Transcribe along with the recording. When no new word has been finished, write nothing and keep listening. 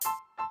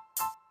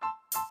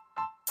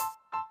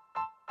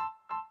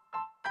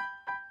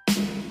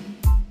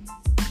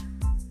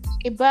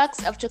a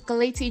box of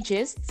chocolatey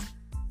gists,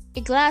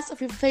 a glass of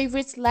your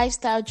favorite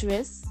lifestyle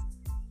dress,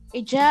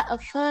 a jar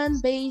of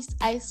fun-based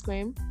ice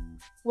cream.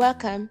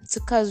 Welcome to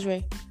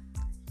Cosray.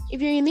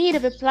 If you're in need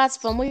of a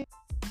platform where you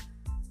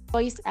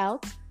voice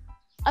out,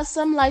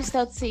 awesome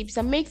lifestyle tips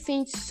that make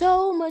things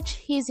so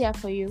much easier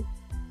for you,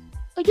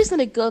 or just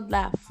need a good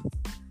laugh,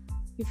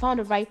 you found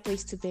the right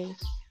place today.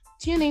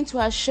 Tune in to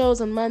our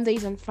shows on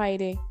Mondays and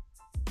Friday.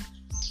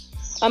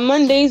 On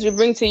Mondays, we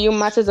bring to you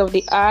Matters of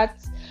the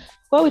Arts,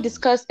 where we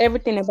discuss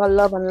everything about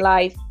love and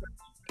life.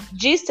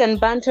 Gists and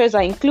banters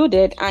are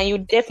included, and you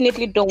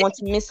definitely don't want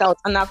to miss out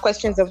on our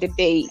questions of the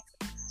day.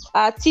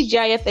 Our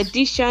TGIF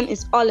edition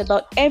is all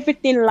about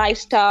everything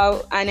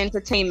lifestyle and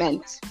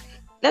entertainment.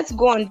 Let's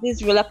go on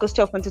this roller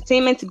coaster of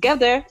entertainment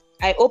together.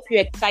 I hope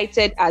you're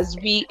excited as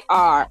we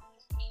are.